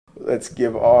let's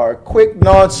give our quick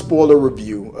non-spoiler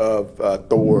review of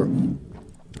Thor: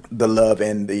 The Love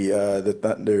and the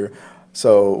Thunder.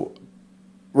 So,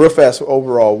 real fast,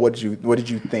 overall, what did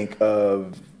you think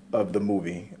of the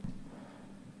movie?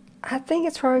 I think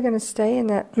it's probably going to stay in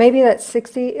that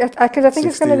 60, because I think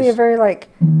it's going to be a very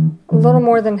a little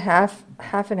more than half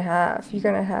and half. You're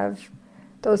going to have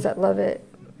those that love it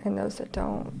and those that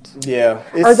don't. Yeah.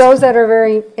 Or those that are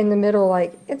very in the middle,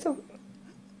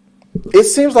 It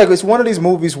seems like it's one of these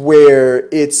movies where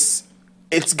it's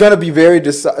gonna be very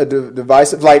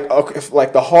divisive. Like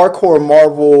the hardcore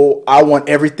Marvel, I want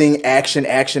everything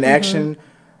action.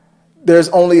 There's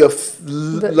only a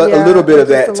little bit of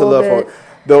that to love for.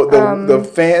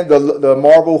 The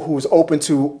Marvel who's open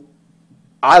to.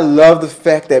 I love the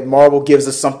fact that Marvel gives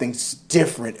us something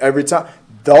different every time.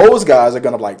 Those guys are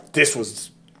gonna be like, this was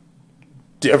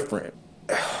different.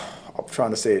 I'm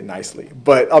trying to say it nicely,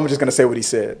 but I'm just going to say what he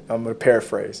said. I'm going to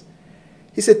paraphrase.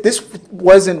 He said this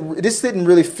didn't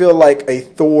really feel like a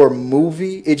Thor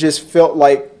movie. It just felt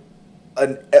like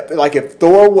if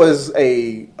Thor was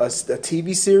a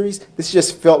TV series, this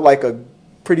just felt like a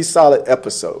pretty solid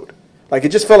episode. Like it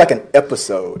just felt like an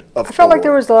episode of I felt like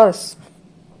there was a lot of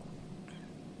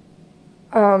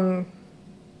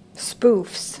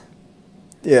spoofs.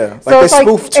 Yeah, so they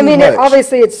spoofed too much.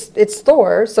 Obviously it's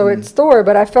Thor, so it's Thor,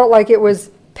 but I felt like it was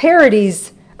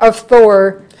parodies of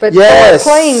Thor, but Thor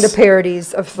playing the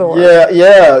parodies of Thor. Yeah.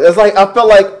 It's like I felt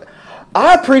like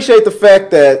I appreciate the fact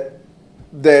that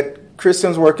Chris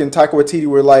Hemsworth and Taika Waititi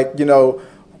were like,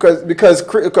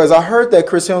 because I heard that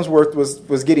Chris Hemsworth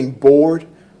was getting bored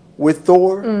with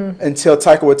Thor until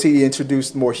Taika Waititi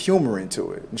introduced more humor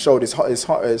into it and showed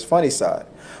his funny side.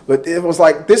 But it was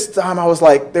like this time I was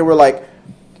like, they were like,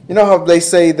 you know how they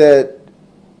say that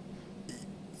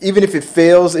even if it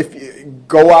fails, if you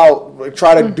go out,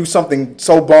 try to do something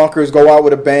so bonkers, go out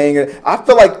with a bang. I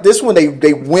feel like this one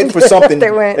they went for something.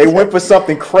 they went for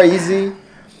something crazy,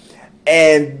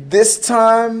 and this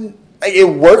time it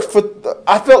worked for.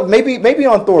 I felt maybe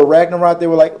on Thor Ragnarok they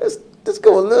were like, let's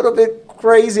go a little bit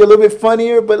crazy, a little bit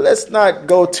funnier, but let's not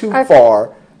go too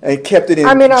far, and kept it in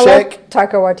check. I like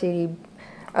Taika Waititi.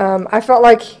 I felt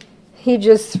like he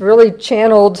just really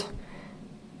channeled.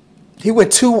 He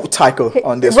went too Taika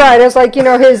on this. Right, it's like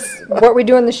his What We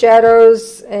Do in the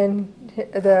Shadows and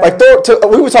the like Thor.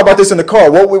 We were talking about this in the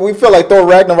car. We felt like Thor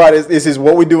Ragnarok is his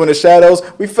What We Do in the Shadows.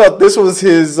 We felt this was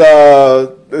his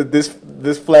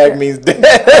this flag means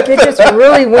death. Like it just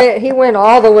really went. He went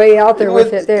all the way out there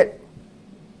with it.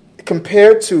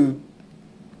 Compared to,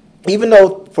 even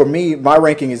though for me my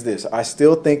ranking is this, I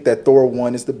still think that Thor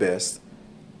 1 is the best.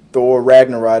 Thor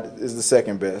Ragnarok is the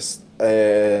second best,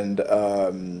 and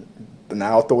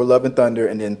now Thor Love and Thunder,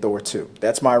 and then Thor 2.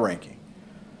 That's my ranking.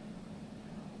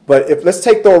 But let's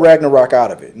take Thor Ragnarok out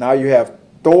of it. Now you have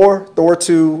Thor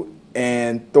 2,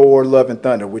 and Thor Love and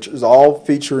Thunder, which is all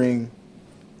featuring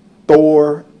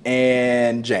Thor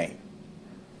and Jane.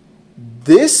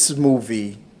 This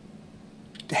movie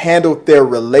handled their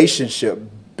relationship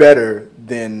better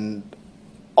than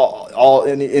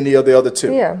any of the other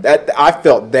two. Yeah. That I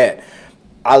felt that.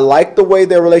 I liked the way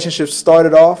their relationship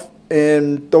started off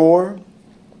in Thor.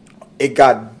 It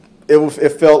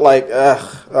felt like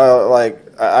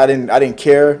I didn't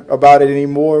care about it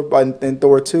anymore in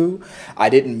Thor 2. I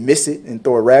didn't miss it in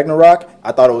Thor Ragnarok.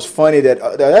 I thought it was funny that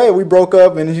hey, we broke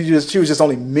up, and she was just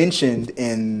only mentioned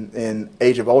in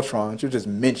Age of Ultron. She was just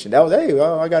mentioned. That was, hey,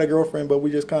 I got a girlfriend, but we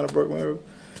just kind of broke.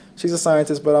 She's a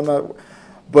scientist, but I'm not.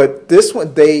 But this one,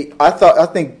 I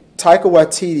think Taika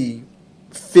Waititi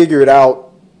figured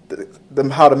out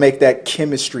how to make that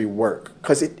chemistry work,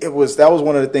 because that was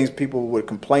one of the things people would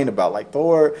complain about, like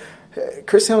Thor,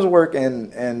 Chris Hemsworth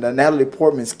and Natalie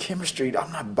Portman's chemistry.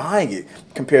 I'm not buying it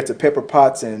compared to Pepper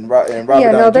Potts and Robert.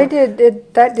 Yeah, no, they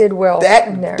did well.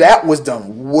 That was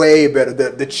done way better.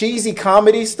 The cheesy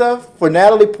comedy stuff for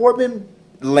Natalie Portman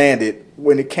landed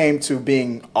when it came to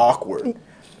being awkward.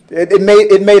 It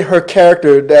made her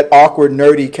character, that awkward,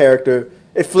 nerdy character,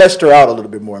 it fleshed her out a little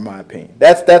bit more, in my opinion.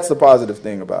 That's the positive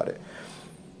thing about it.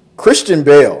 Christian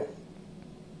Bale,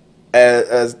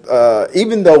 as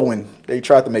even though when they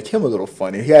tried to make him a little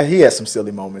funny, he had some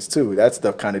silly moments too. That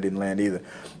stuff kind of didn't land either.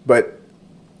 But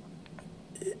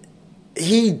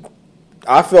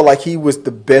I feel like he was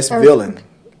the best villain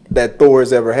that Thor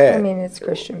has ever had. I mean, it's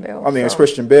Christian Bale. It's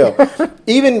Christian Bale.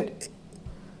 Even.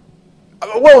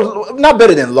 Well, not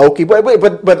better than Loki,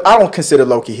 but I don't consider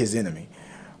Loki his enemy.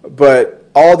 But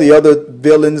all the other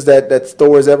villains that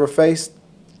Thor has ever faced,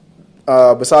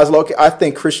 besides Loki, I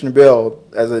think Christian Bale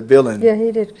as a villain. Yeah,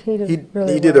 he did. He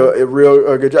did a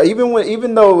real good job.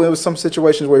 Even though it was some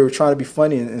situations where he was trying to be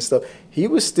funny and stuff, he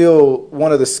was still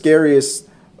one of the scariest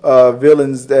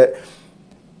villains that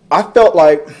I felt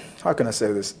like. How can I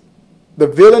say this? The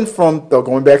villain from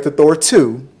going back to Thor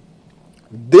 2.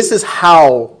 This is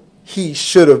how he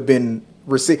should have been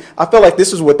received. I felt like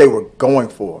this is what they were going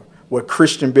for. What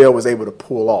Christian Bale was able to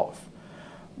pull off.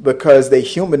 Because they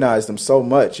humanized him so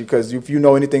much. Because if you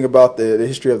know anything about the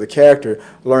history of the character,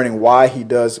 learning why he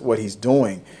does what he's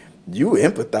doing, you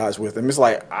empathize with him. It's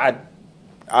like,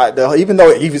 even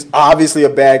though he was obviously a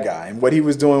bad guy, and what he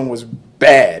was doing was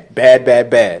bad.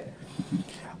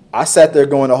 I sat there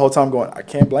the whole time going, I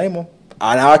can't blame him.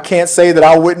 I can't say that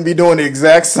I wouldn't be doing the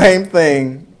exact same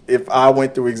thing if I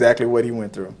went through exactly what he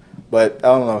went through. But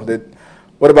I don't know.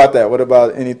 What about that? What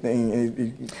about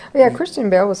anything? Yeah, Christian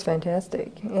Bale was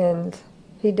fantastic, and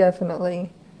he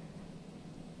definitely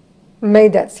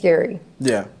made that scary.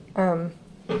 Yeah. And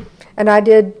I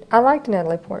liked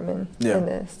Natalie Portman in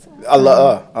this. I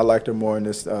liked her more in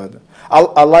this.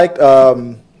 I liked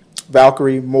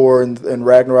Valkyrie more in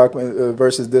Ragnarok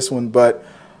versus this one, but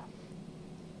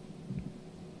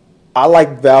I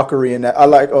like Valkyrie and I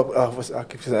like.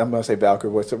 I'm gonna say Valkyrie.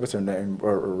 What's her name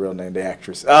or her real name? The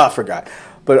actress. I forgot.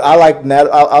 But I like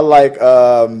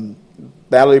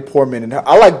Natalie Portman and her.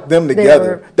 I like them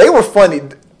together. They were funny.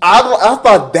 I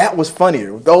thought that was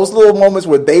funnier. Those little moments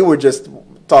where they were just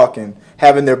talking,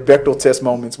 having their Bechdel test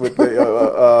moments with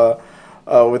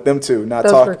them two, not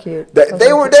Those talking. Were cute.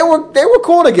 They were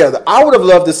cool together. I would have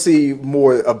loved to see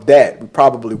more of that. We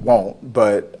probably won't,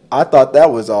 but I thought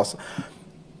that was awesome.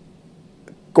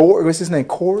 What's his name?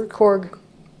 Korg.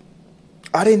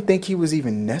 I didn't think he was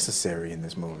even necessary in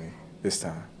this movie this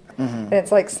time. Mm-hmm. And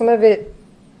it's like some of it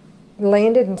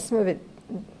landed and some of it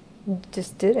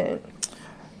just didn't.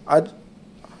 A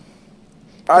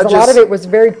lot of it was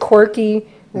very quirky,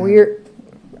 weird,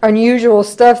 unusual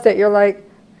stuff that you're like.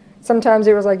 Sometimes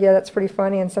it was like, yeah, that's pretty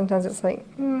funny, and sometimes it's like,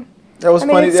 that was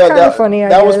funny. It's kind of funny.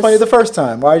 That was funny the first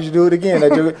time. Why did you do it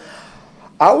again?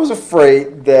 I was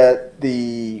afraid that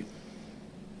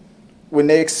when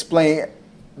they explain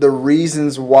the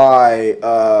reasons why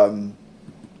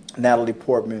Natalie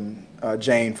Portman,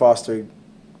 Jane Foster,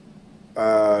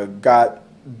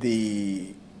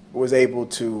 was able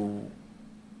to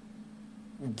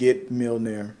get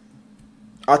Mjolnir,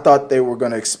 I thought they were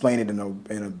going to explain it in a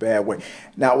bad way.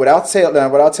 Now, without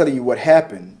telling you what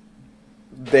happened,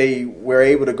 they were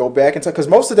able to go back and because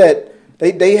most of that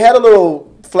they had a little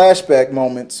flashback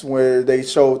moments where they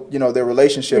showed their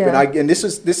relationship, and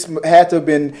this had to have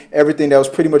been everything that was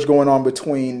pretty much going on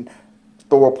between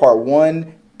Thor Part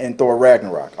 1 and Thor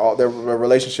Ragnarok. All their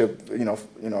relationship,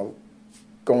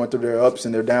 going through their ups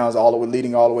and their downs,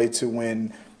 leading all the way to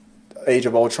when Age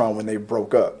of Ultron when they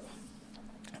broke up.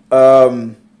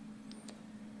 But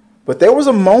there was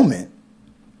a moment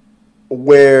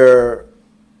where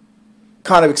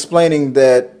kind of explaining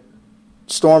that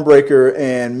Stormbreaker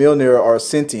and Mjolnir are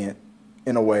sentient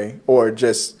in a way, or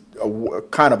just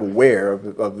kind of aware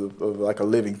of like a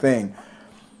living thing.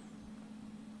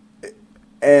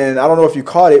 And I don't know if you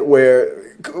caught it,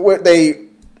 where they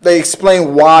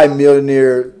explain why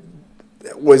Mjolnir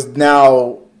was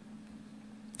now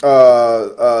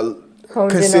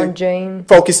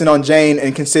focusing on Jane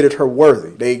and considered her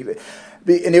worthy.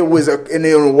 And it was in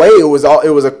a way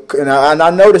and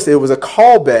I noticed it was a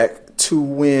callback to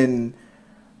when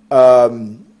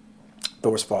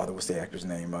Thor's father, what's the actor's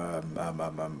name?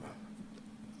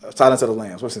 Silence of the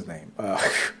Lambs. What's his name?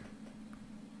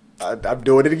 I'm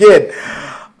doing it again.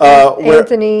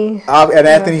 Anthony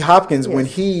Hopkins, yes.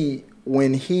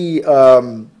 when he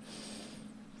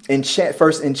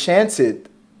first enchanted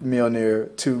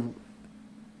Mjolnir to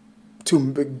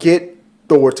get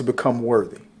Thor to become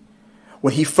worthy.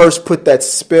 When he first put that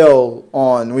spell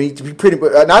on,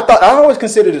 and I always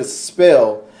considered it a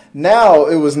spell. Now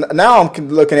I'm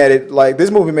looking at it like this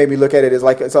movie made me look at it as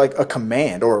like it's like a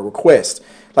command or a request.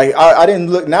 Like I didn't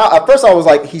look now. At first I was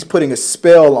like, he's putting a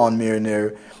spell on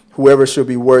Mjolnir. Whoever shall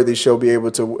be worthy shall be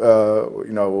able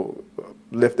to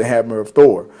lift the hammer of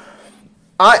Thor.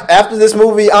 After this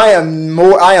movie, I am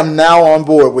now on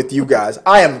board with you guys.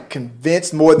 I am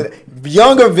convinced more than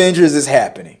Young Avengers is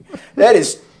happening. That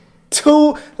is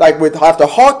too, like after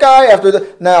Hawkeye,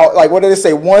 now, like what did they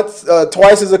say? Once,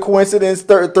 twice is a coincidence,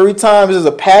 three times is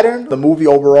a pattern. The movie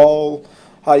overall,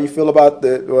 how do you feel about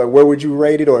where would you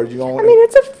rate it, or do you don't? I mean,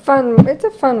 it's a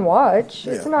fun watch.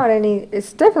 Yeah. It's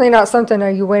definitely not something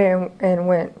that you went and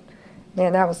went,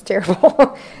 man, that was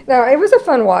terrible. No, it was a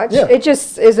fun watch. Yeah. It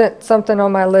just isn't something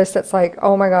on my list that's like,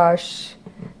 oh my gosh,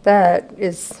 that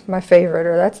is my favorite,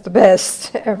 or that's the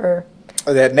best ever.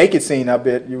 That naked scene, I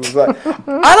bet you was like.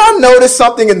 I noticed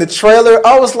something in the trailer.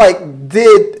 I was like, I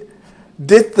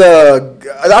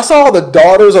saw all the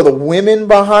daughters or the women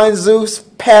behind Zeus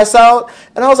pass out,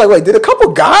 and I was like, wait, did a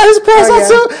couple guys pass out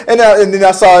too? And then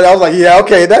I saw it. I was like, yeah,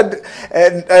 okay, that,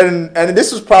 and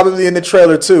this was probably in the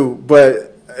trailer too, but.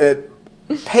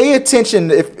 Pay attention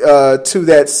to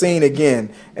that scene again.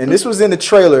 And this was in the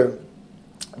trailer.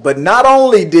 But not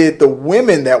only did the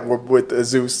women that were with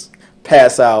Zeus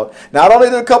pass out, not only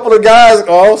did a couple of guys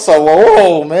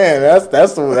oh man,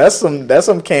 that's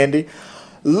some candy.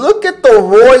 Look at the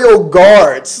royal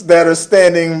guards that are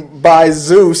standing by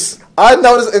Zeus. I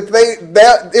noticed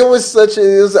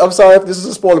I'm sorry if this is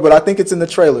a spoiler, but I think it's in the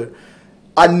trailer.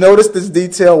 I noticed this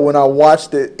detail when I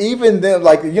watched it. Even then,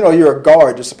 like, you know, you're a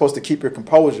guard. You're supposed to keep your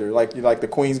composure. Like the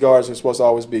Queen's guards are supposed to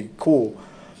always be cool.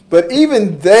 But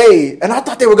even they, and I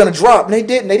thought they were going to drop, and they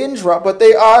didn't. They didn't drop, but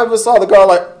I even saw the guard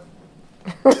like,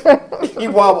 he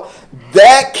wobbled.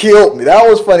 That killed me. That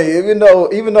was funny. Even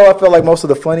though I felt like most of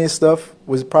the funniest stuff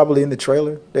was probably in the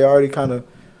trailer. They already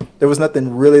there was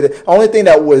nothing really. The only thing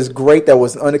that was great, that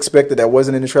was unexpected, that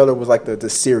wasn't in the trailer was like the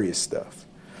serious stuff.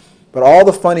 But all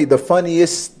the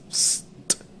funniest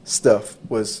stuff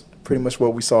was pretty much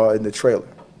what we saw in the trailer.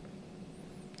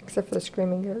 Except for the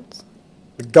screaming goats.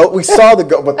 We saw the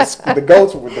goat, but the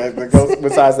goats were the goats.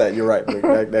 Besides that, you're right.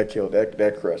 That killed,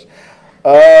 that crushed.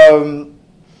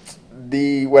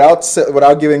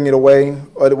 Without giving it away,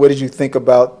 what did you think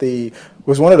about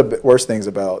was one of the worst things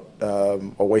about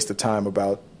a waste of time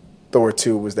about Thor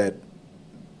 2 was that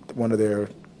one of their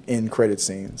end credit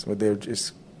scenes where they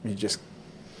just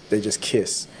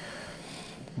kiss.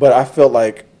 But I felt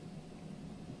like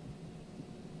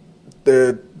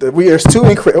there's two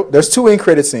end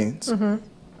credit scenes, mm-hmm.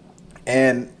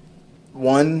 and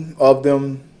one of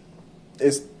them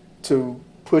is to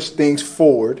push things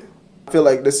forward. I feel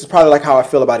like this is probably like how I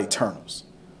feel about Eternals.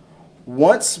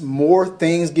 Once more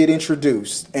things get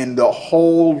introduced, and the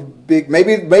whole big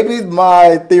maybe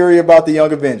my theory about the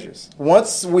Young Avengers.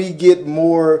 Once we get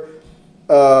more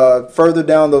further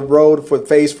down the road for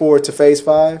Phase 4 to Phase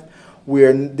 5,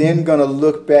 we're then going to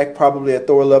look back probably at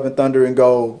Thor: Love and Thunder and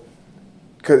go,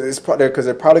 because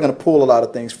they're probably going to pull a lot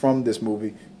of things from this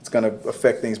movie. It's going to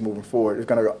affect things moving forward. It's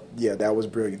going to go, yeah, that was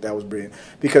brilliant.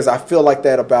 Because I feel like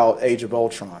that about Age of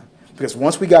Ultron. Because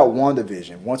once we got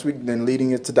WandaVision, then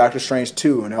leading it to Doctor Strange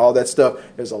 2 and all that stuff,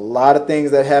 there's a lot of things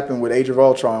that happened with Age of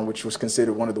Ultron, which was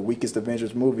considered one of the weakest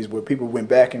Avengers movies, where people went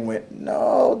back and went,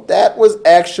 no, that was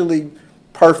actually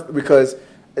perfect, because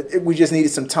we just needed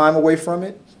some time away from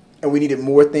it, and we needed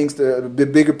more things, the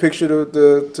bigger picture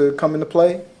to come into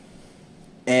play.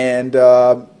 And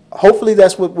hopefully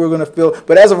that's what we're going to feel.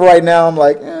 But as of right now, I'm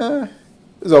like,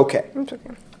 it's okay. It's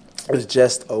okay. It's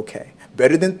just okay.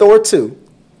 Better than Thor 2.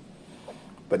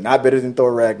 But not better than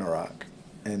Thor Ragnarok.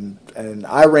 And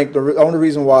I rank the only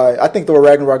reason why I think Thor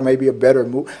Ragnarok may be a better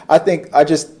movie.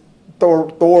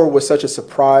 Thor was such a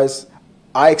surprise.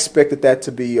 I expected that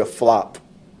to be a flop,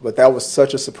 but that was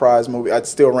such a surprise movie. It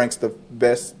still ranks the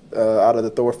best out of the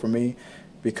Thor for me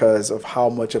because of how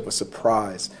much of a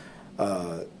surprise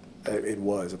it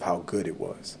was, of how good it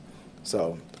was.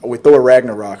 So with Thor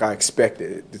Ragnarok, I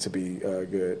expected it to be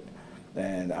good.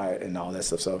 And all that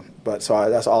stuff. So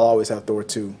I'll always have Thor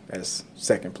 2 as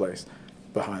second place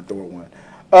behind Thor 1.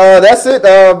 That's it.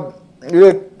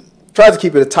 We tried to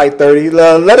keep it a tight 30.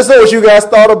 Let us know what you guys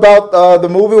thought about the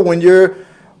movie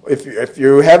if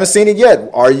you haven't seen it yet.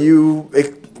 Are you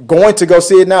going to go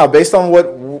see it now? Based on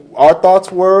what our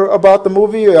thoughts were about the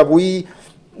movie, did we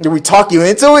talk you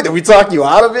into it? Did we talk you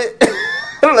out of it?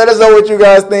 Let us know what you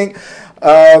guys think.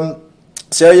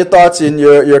 Share your thoughts in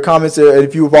your comments.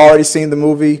 If you've already seen the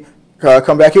movie,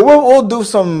 come back here. We'll do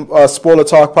some spoiler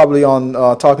talk probably on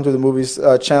Talking to the Movies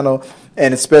channel,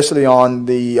 and especially on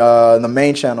the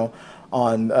main channel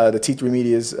on the T3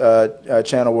 Media's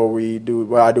channel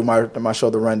where I do my show,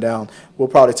 The Rundown. We'll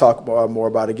probably talk more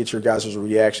about it, get your guys'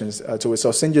 reactions to it.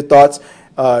 So send your thoughts,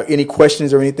 any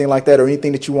questions or anything like that, or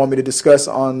anything that you want me to discuss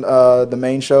on the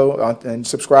main show, and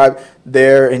subscribe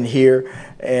there and here,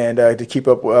 and to keep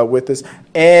up with us.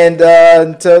 And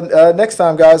until next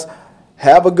time, guys,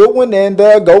 have a good one, and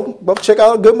go check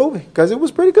out a good movie, because it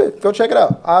was pretty good. Go check it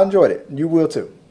out. I enjoyed it. You will too.